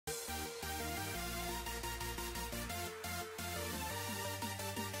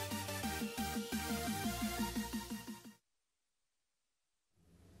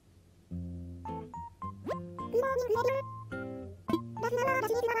Hey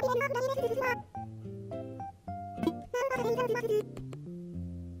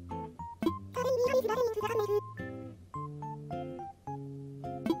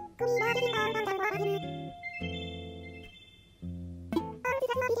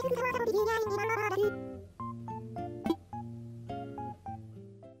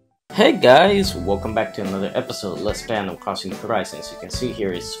guys, welcome back to another episode of Let's Play Animal Crossing New Horizons. As you can see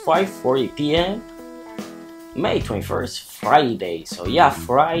here, it's 5:40 p.m. May 21st, Friday. So yeah,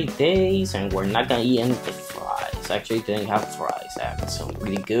 Fridays, and we're not gonna eat any of the fries. Actually, didn't have fries. I had some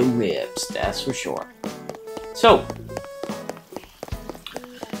really good ribs, that's for sure. So,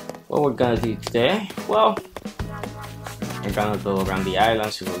 what we're gonna do today? Well, we're gonna go around the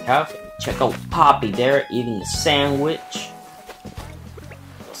island, see what we have. Check out Poppy there eating a sandwich.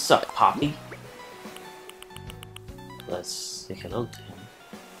 What's up, Poppy? Let's say hello to him.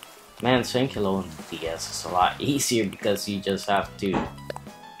 Man, saying hello on the DS is a lot easier because you just have to,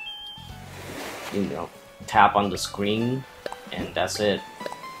 you know, tap on the screen and that's it.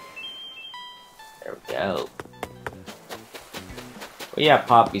 There we go. But yeah,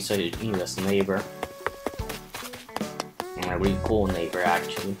 Poppy's a newest neighbor. And a really cool neighbor,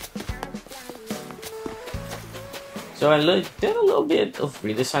 actually. So I did a little bit of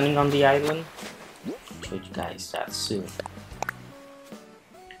redesigning on the island. I'll show you guys that soon.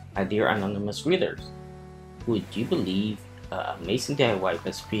 My dear anonymous readers, would you believe amazing DIY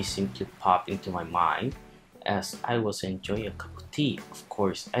recipe seemed to pop into my mind as I was enjoying a cup of tea. Of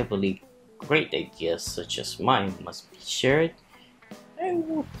course, I believe great ideas such as mine must be shared and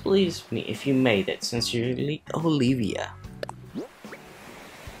will please me if you made it. Sincerely, Olivia.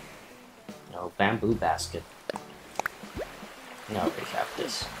 No bamboo basket. No, we have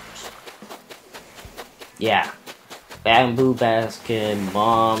this. Yeah. Bamboo basket,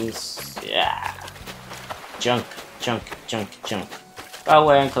 moms, yeah. Junk. By the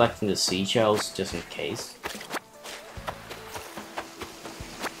way, I'm collecting the seashells just in case.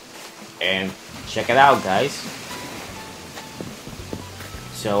 And check it out, guys.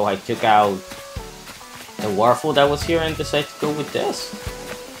 So I took out the waffle that was here and decided to go with this.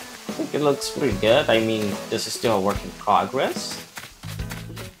 I think it looks pretty good. I mean, this is still a work in progress.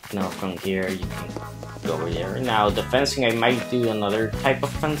 Now from here you can go over there. Now the fencing, I might do another type of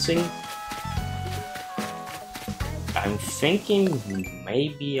fencing. I'm thinking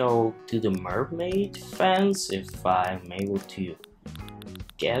maybe I'll do the mermaid fence if I'm able to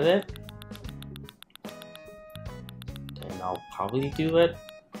get it. Then I'll probably do it.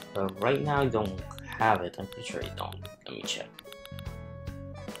 But right now I don't have it. I'm pretty sure I don't. Let me check.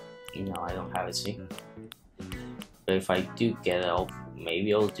 No, I don't have it, see? But if I do get it,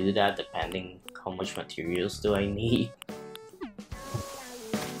 maybe I'll do that depending how much materials do I need.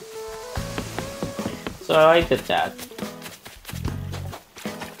 So I did that.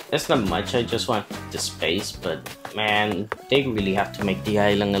 It's not much, I just want the space, but man, they really have to make the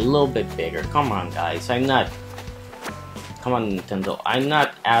island a little bit bigger. Come on guys, come on Nintendo, I'm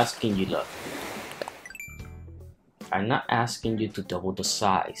not asking you, look. I'm not asking you to double the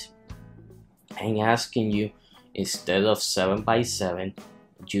size. I'm asking you, instead of 7x7,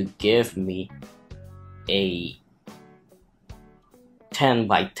 you give me a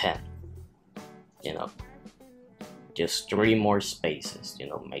 10x10. You know, just 3 more spaces. You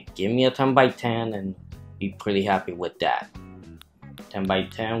know, give me a 10x10 and be pretty happy with that.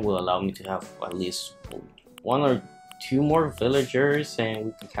 10x10 will allow me to have at least 1 or 2 more villagers, and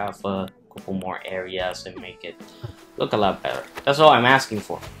we can have a couple more areas and make it look a lot better. That's all I'm asking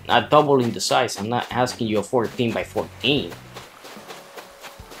for. Not doubling the size. I'm not asking you a 14x14.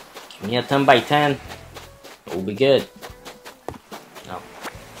 Give me a 10x10. It will be good. No.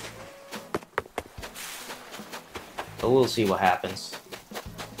 But we'll see what happens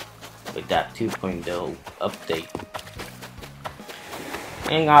with that 2.0 update.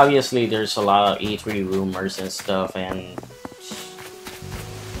 And obviously there's a lot of E3 rumors and stuff, and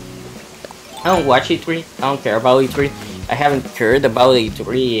I don't watch E3. I don't care about E3. I haven't cared about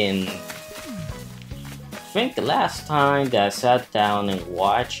E3 in, I think the last time that I sat down and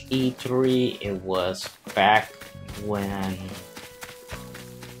watched E3, it was back when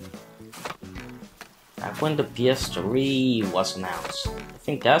the PS3 was announced. I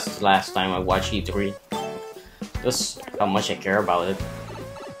think that's the last time I watched E3. That's how much I care about it.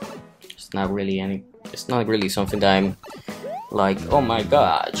 It's not really something that I'm like, oh my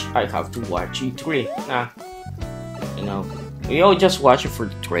gosh, I have to watch E3. Nah. You know, we all just watch it for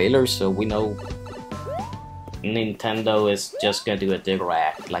the trailer, so we know Nintendo is just gonna do a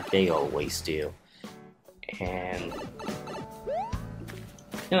direct like they always do. And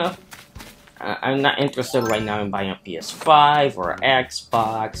you know, I'm not interested right now in buying a PS5 or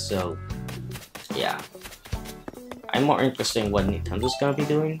Xbox, so yeah. I'm more interested in what Nintendo's gonna be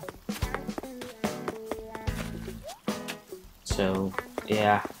doing. So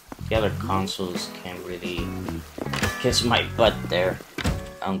yeah, the other consoles can't really kiss my butt there.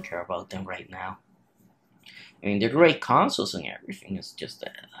 I don't care about them right now. I mean, they're great consoles and everything, it's just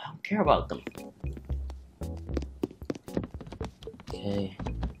that I don't care about them. Okay.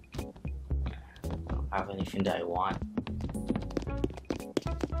 I don't have anything that I want.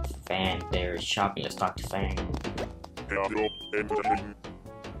 Fan, there's shopping, let's talk to Fan.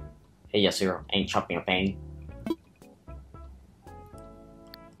 Hey Yasiro, ain't shopping a pain.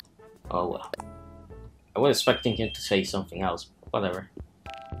 Oh well. I was expecting him to say something else, but whatever.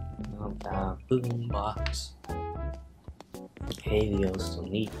 Boombox. Helios,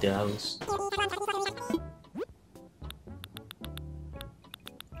 don't need those.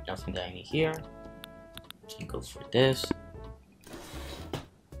 Nothing that I need here. So you go for this.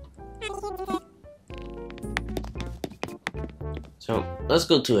 So let's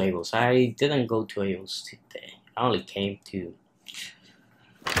go to Abel's. I didn't go to Abel's today. I only came to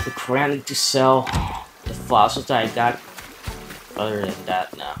the Granny to sell the fossils that I got. Other than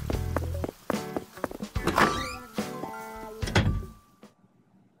that, no.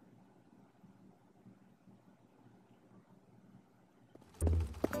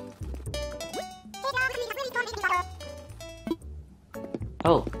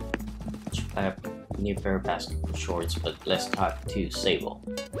 Oh, I have new pair of basketball shorts, but let's talk to Sable.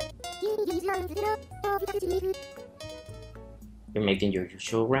 You're making your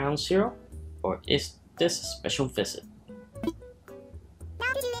usual round, Zero? Or is this a special visit?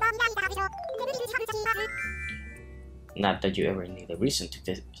 Not that you ever need a reason to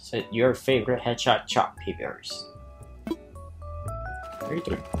visit your favorite headshot chop bears.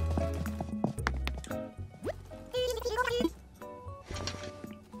 33.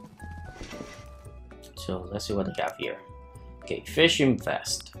 So let's see what I have here. Okay, fishing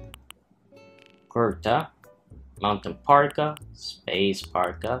vest, kurta, mountain parka, space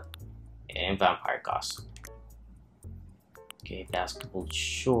parka, and vampire costume. Okay, basketball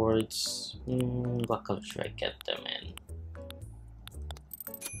shorts. What color should I get them in?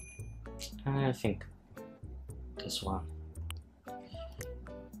 I think this one.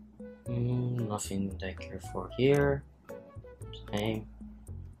 Nothing that I care for here. Same,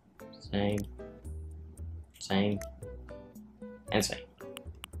 same, same, and same.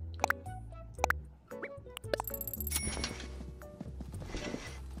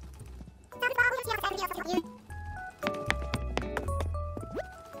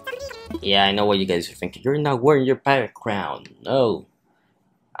 Yeah, I know what you guys are thinking. You're not wearing your pirate crown. No,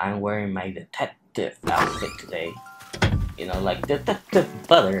 I'm wearing my detective outfit today. You know, like Detective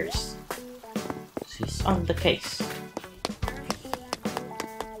Butters. She's on the case.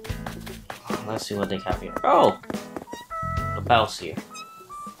 Let's see what they have here. Oh! The bell's here.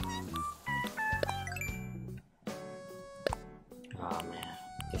 Oh man,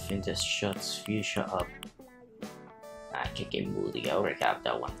 I think this shuts Fuchsia up. I can get moody. I already have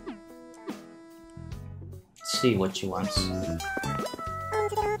that one. Let's see what she wants.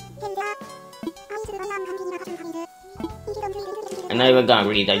 I'm not even gonna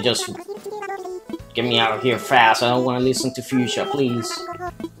read. I just get me out of here fast. I don't want to listen to Fuchsia, please.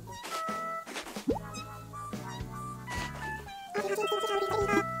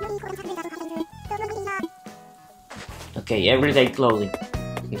 Okay, everyday clothing.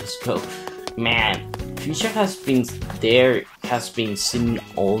 Let's go. Man, Fuchsia has been singing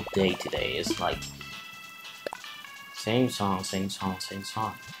all day today. It's like same song, same song, same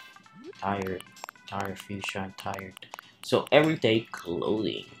song. Tired, Fuchsia, I'm tired. So everyday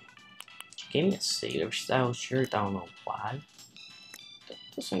clothing. She gave me a sailor style shirt. I don't know why. That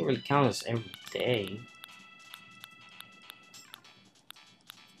doesn't really count as everyday.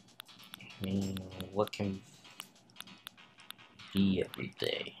 I mean, what can be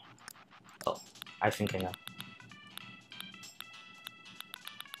everyday? Oh, I think I know.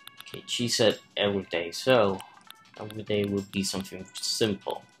 Okay, she said everyday, so everyday would be something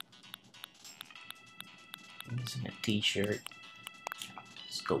simple. Isn't a t-shirt?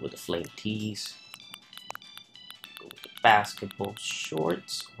 Let's go with the flame tees. Go with the basketball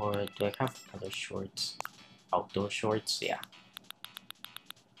shorts, or do I have other shorts? Outdoor shorts, yeah.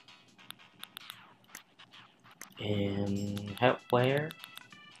 And headwear.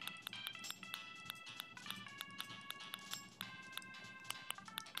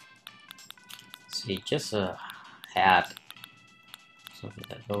 See, just a hat. Something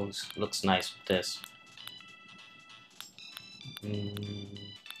that looks nice with this.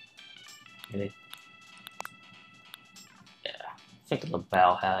 Really? Yeah, I think the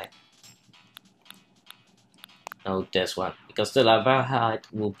lapel hat. No, this one, because the lapel hat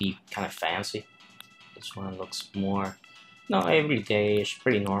will be kind of fancy. This one looks more, no, everyday-ish,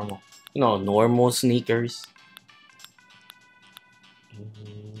 pretty normal. You know, normal sneakers.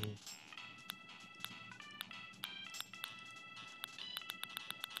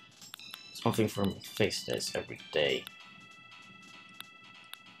 Something for me to face this every day.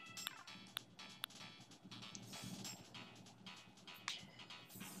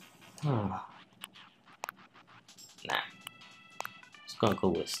 Nah. It's gonna go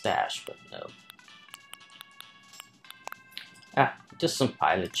with stash, but no. Just some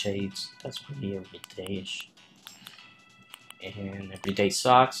pilot shades. That's pretty everyday-ish. And everyday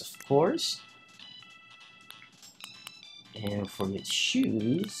socks, of course. And for the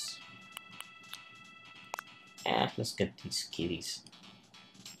shoes, let's get these kitty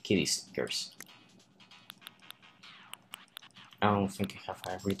stickers. I don't think I have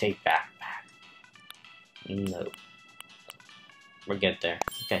an everyday backpack. No. We'll get there.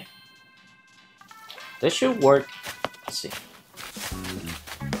 Okay. This should work. Let's see.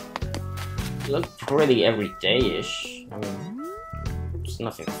 Look pretty everyday-ish. I mean, it's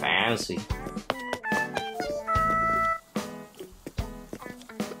nothing fancy.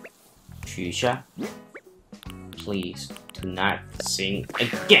 Shusha, please do not sing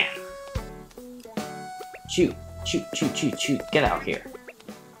again. Shoot, shoot, shoot, shoot, shoot. Get out here.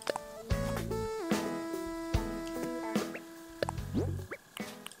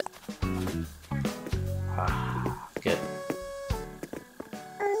 Good.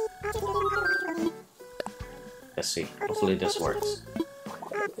 Let's see. Hopefully this works.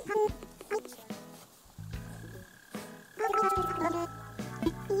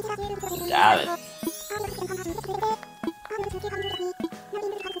 Got it.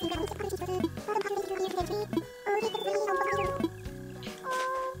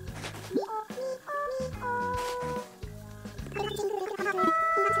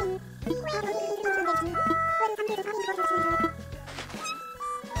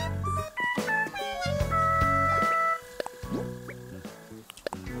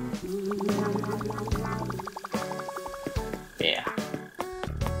 Yeah.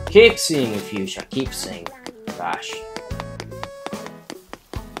 Keep singing, Fuchsia. Keep singing. Gosh.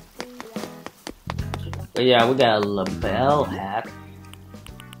 But yeah, we got a lapel hat.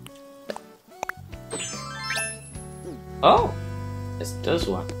 Oh! It's this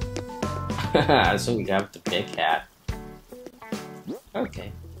one. So we got the big hat.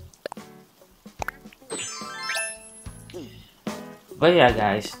 Okay. But yeah,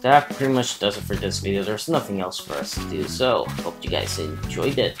 guys, that pretty much does it for this video. There's nothing else for us to do, so hope you guys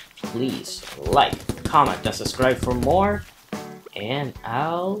enjoyed it. Please like, comment, and subscribe for more. And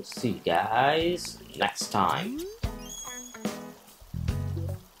I'll see you guys next time.